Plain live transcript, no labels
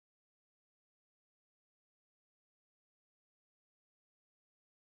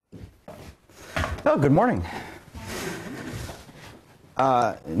Oh, good morning.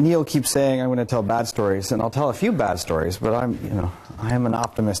 Neil keeps saying I'm going to tell bad stories, and I'll tell a few bad stories, but I am an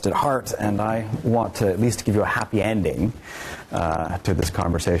optimist at heart, and I want to at least give you a happy ending to this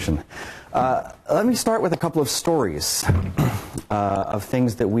conversation. Let me start with a couple of stories of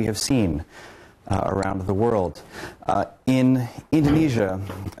things that we have seen around the world. In Indonesia,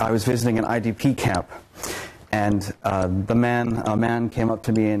 I was visiting an IDP camp, and a man came up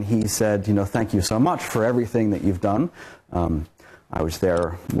to me and he said, thank you so much for everything that you've done. I was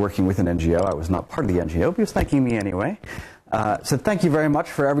there working with an NGO. I was not part of the NGO, but he was thanking me anyway. Said, thank you very much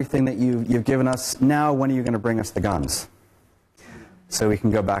for everything that you've given us. Now, when are you going to bring us the guns so we can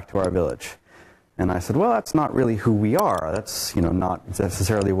go back to our village? And I said, well, that's not really who we are. That's not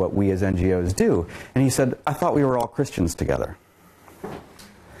necessarily what we as NGOs do. And he said, I thought we were all Christians together.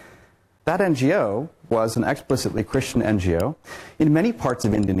 That NGO was an explicitly Christian NGO. In many parts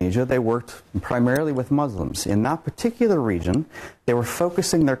of Indonesia, they worked primarily with Muslims. In that particular region, they were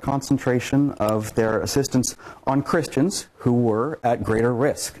focusing their concentration of their assistance on Christians who were at greater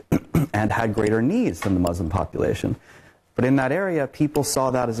risk and had greater needs than the Muslim population. But in that area, people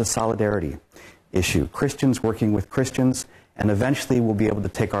saw that as a solidarity issue. Christians working with Christians, and eventually we'll be able to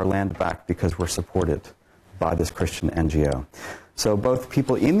take our land back because we're supported by this Christian NGO. So both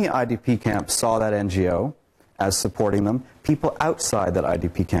people in the IDP camp saw that NGO as supporting them. People outside that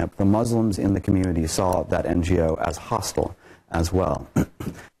IDP camp, the Muslims in the community, saw that NGO as hostile as well.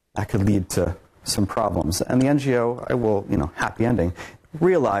 That could lead to some problems. And the NGO, happy ending,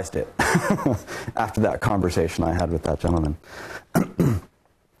 realized it after that conversation I had with that gentleman.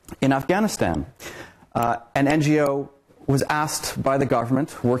 In Afghanistan, an NGO was asked by the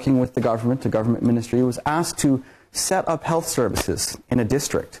government, working with the government ministry, was asked to set up health services in a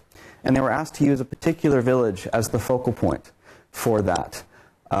district. And they were asked to use a particular village as the focal point for that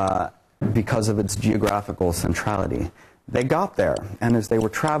because of its geographical centrality. They got there, and as they were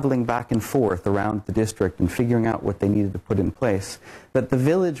traveling back and forth around the district and figuring out what they needed to put in place, that the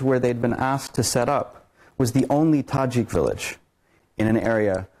village where they'd been asked to set up was the only Tajik village in an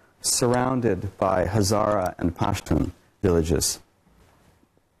area surrounded by Hazara and Pashtun villages.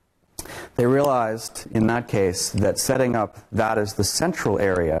 They realized in that case that setting up that as the central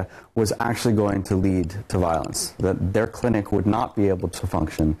area was actually going to lead to violence, that their clinic would not be able to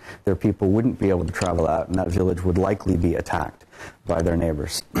function, their people wouldn't be able to travel out, and that village would likely be attacked by their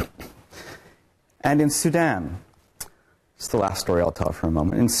neighbors. And in Sudan, it's the last story I'll tell for a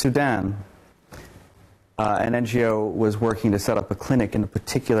moment. In Sudan, an NGO was working to set up a clinic in a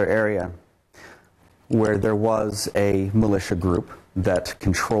particular area where there was a militia group that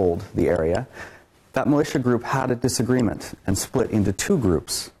controlled the area. That militia group had a disagreement and split into two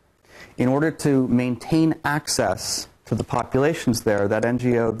groups. In order to maintain access to the populations there, that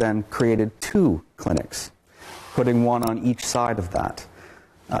NGO then created two clinics, putting one on each side of that.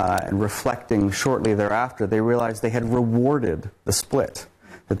 And reflecting shortly thereafter, they realized they had rewarded the split,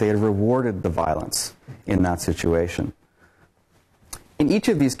 that they had rewarded the violence in that situation. In each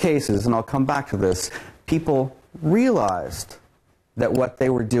of these cases, and I'll come back to this, people realized that what they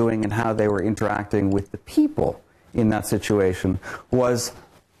were doing and how they were interacting with the people in that situation was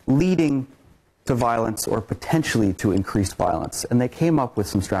leading to violence or potentially to increased violence. And they came up with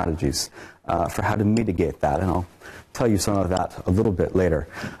some strategies for how to mitigate that, and I'll tell you some of that a little bit later.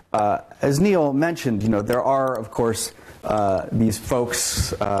 As Neil mentioned, there are, of course, these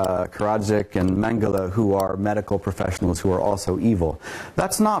folks, Karadzic and Mengele, who are medical professionals who are also evil.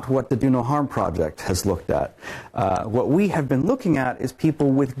 That's not what the Do No Harm Project has looked at. What we have been looking at is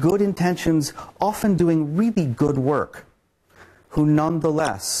people with good intentions, often doing really good work, who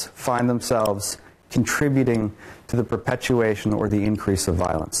nonetheless find themselves contributing to the perpetuation or the increase of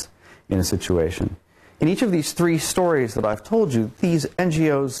violence in a situation. In each of these three stories that I've told you, these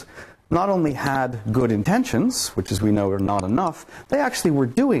NGOs not only had good intentions, which as we know are not enough, they actually were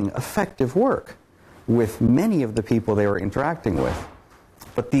doing effective work with many of the people they were interacting with.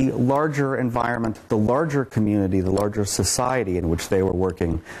 But the larger environment, the larger community, the larger society in which they were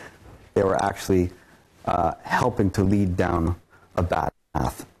working, they were actually helping to lead down a bad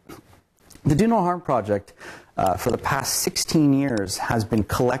path. The Do No Harm Project, for the past 16 years, has been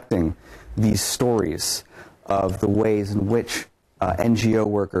collecting these stories of the ways in which NGO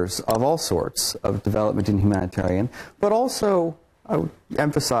workers of all sorts, of development and humanitarian, but also, I would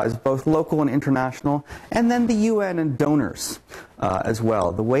emphasize, both local and international, and then the UN and donors as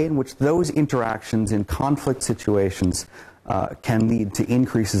well. The way in which those interactions in conflict situations can lead to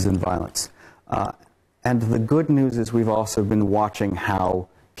increases in violence. And the good news is we've also been watching how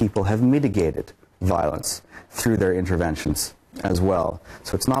people have mitigated violence through their interventions as well.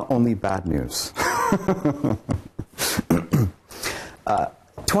 So it's not only bad news.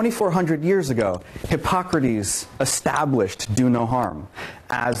 2,400 years ago, Hippocrates established do no harm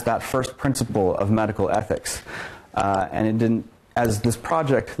as that first principle of medical ethics. And it didn't, as this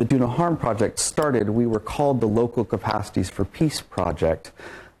project, the Do No Harm Project, started, we were called the Local Capacities for Peace Project.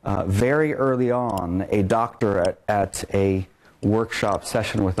 Very early on, a doctor at a workshop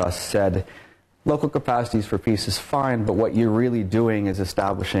session with us said, local capacities for peace is fine, but what you're really doing is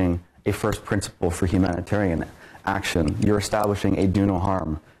establishing a first principle for humanitarian action. You're establishing a do no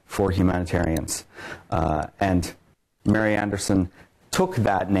harm for humanitarians. And Mary Anderson took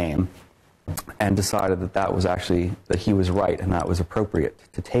that name and decided that that was actually, that he was right and that was appropriate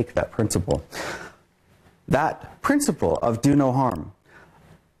to take that principle. That principle of do no harm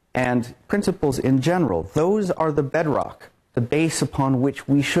and principles in general, those are the bedrock, the base upon which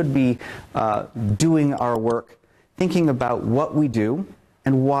we should be doing our work, thinking about what we do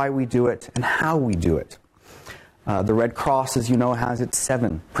and why we do it and how we do it. The Red Cross, as you know, has its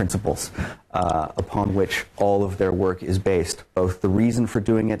 7 principles upon which all of their work is based, both the reason for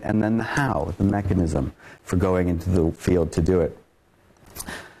doing it and then the how, the mechanism for going into the field to do it.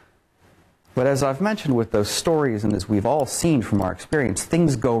 But as I've mentioned with those stories and as we've all seen from our experience,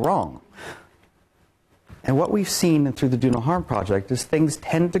 things go wrong. And what we've seen through the Do No Harm Project is things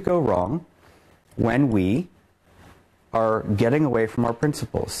tend to go wrong when we are getting away from our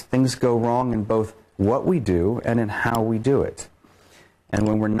principles. Things go wrong in both what we do and in how we do it. And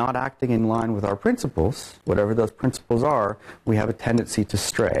when we're not acting in line with our principles, whatever those principles are, we have a tendency to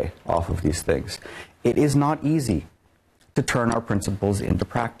stray off of these things. It is not easy to turn our principles into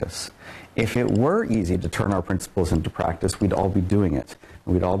practice. If it were easy to turn our principles into practice, we'd all be doing it.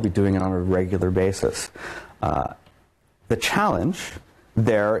 We'd all be doing it on a regular basis. The challenge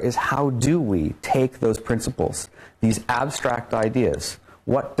there is, how do we take those principles, these abstract ideas?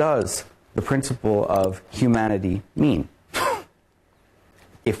 What does the principle of humanity mean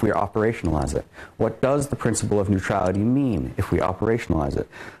if we operationalize it? What does the principle of neutrality mean if we operationalize it?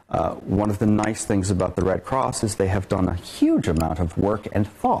 One of the nice things about the Red Cross is they have done a huge amount of work and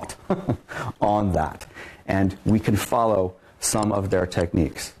thought on that, and we can follow some of their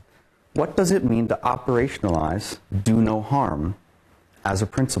techniques. What does it mean to operationalize do no harm as a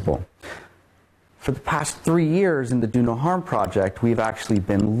principle? For the past 3 years in the Do No Harm Project, we've actually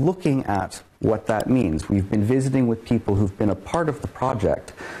been looking at what that means. We've been visiting with people who've been a part of the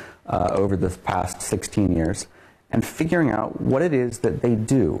project over the past 16 years and figuring out what it is that they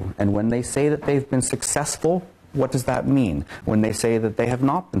do. And when they say that they've been successful, what does that mean? When they say that they have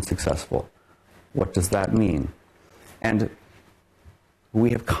not been successful, what does that mean? And we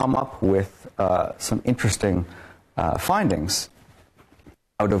have come up with some interesting findings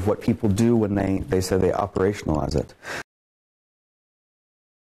out of what people do when they say they operationalize it.